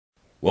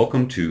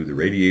Welcome to the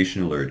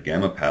Radiation Alert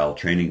GammaPAL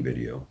training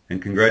video,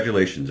 and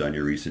congratulations on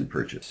your recent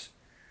purchase.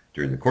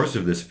 During the course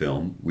of this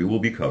film, we will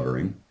be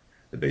covering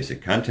the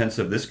basic contents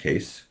of this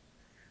case,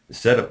 the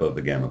setup of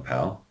the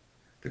GammaPAL,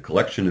 the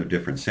collection of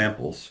different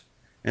samples,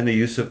 and the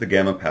use of the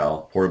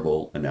GammaPAL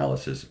Portable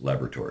Analysis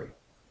Laboratory.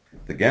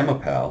 The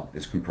GammaPAL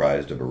is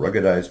comprised of a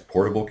ruggedized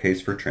portable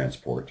case for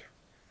transport.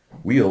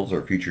 Wheels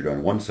are featured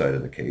on one side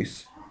of the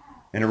case,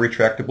 and a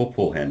retractable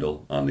pull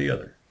handle on the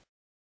other.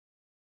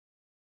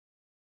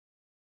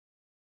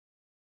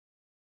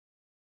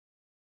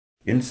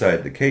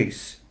 Inside the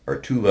case are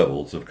two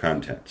levels of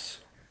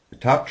contents. The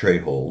top tray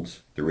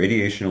holds the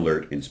Radiation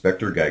Alert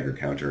Inspector Geiger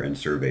Counter and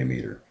Survey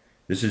Meter.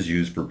 This is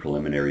used for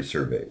preliminary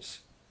surveys.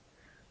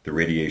 The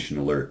Radiation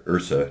Alert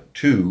URSA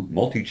 2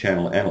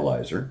 Multi-Channel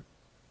Analyzer.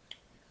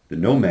 The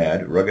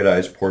Nomad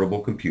Ruggedized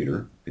Portable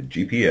Computer with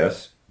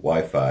GPS,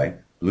 Wi-Fi,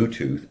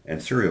 Bluetooth,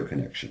 and serial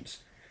connections.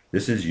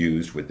 This is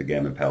used with the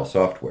GammaPAL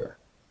software.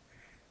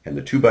 And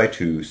the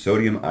 2x2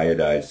 Sodium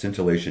Iodide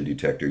Scintillation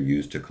Detector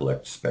used to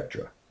collect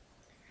spectra.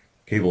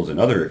 Cables and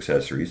other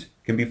accessories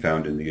can be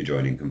found in the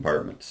adjoining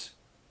compartments.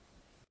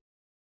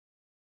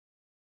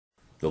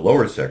 The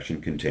lower section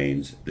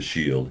contains the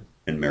shield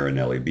and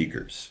Marinelli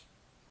beakers.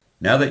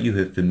 Now that you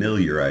have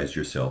familiarized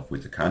yourself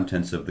with the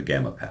contents of the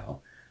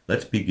GammaPAL,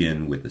 let's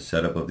begin with the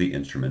setup of the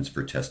instruments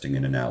for testing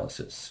and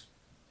analysis.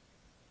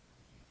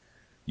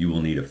 You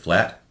will need a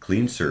flat,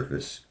 clean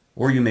surface,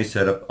 or you may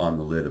set up on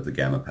the lid of the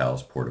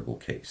GammaPAL's portable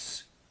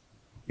case.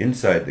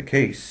 Inside the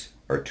case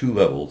are two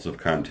levels of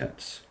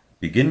contents.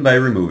 Begin by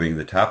removing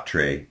the top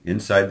tray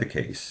inside the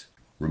case.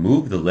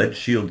 Remove the lead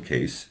shield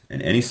case and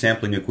any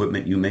sampling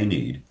equipment you may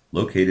need,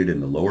 located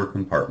in the lower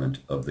compartment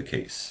of the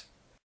case.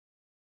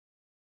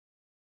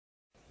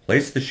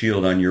 Place the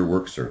shield on your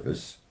work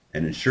surface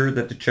and ensure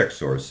that the check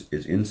source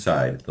is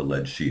inside the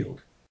lead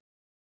shield.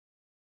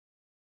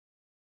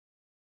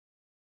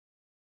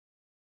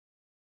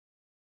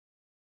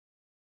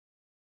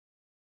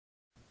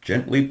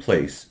 Gently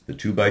place the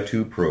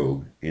 2x2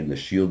 probe in the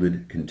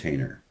shielded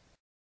container.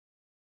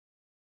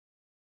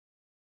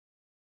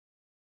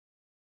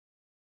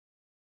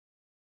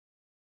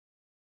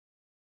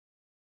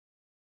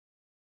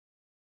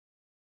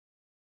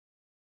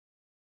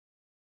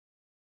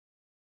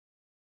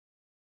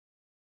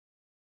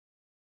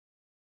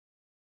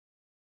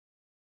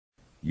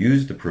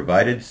 Use the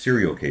provided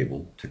serial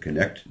cable to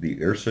connect the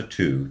URSA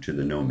 2 to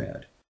the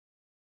Nomad.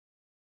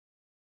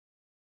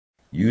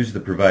 Use the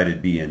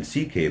provided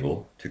BNC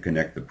cable to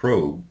connect the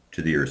probe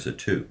to the URSA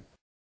 2.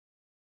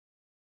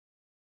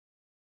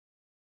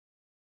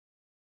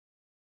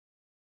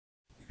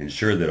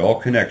 Ensure that all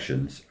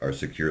connections are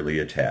securely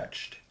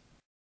attached.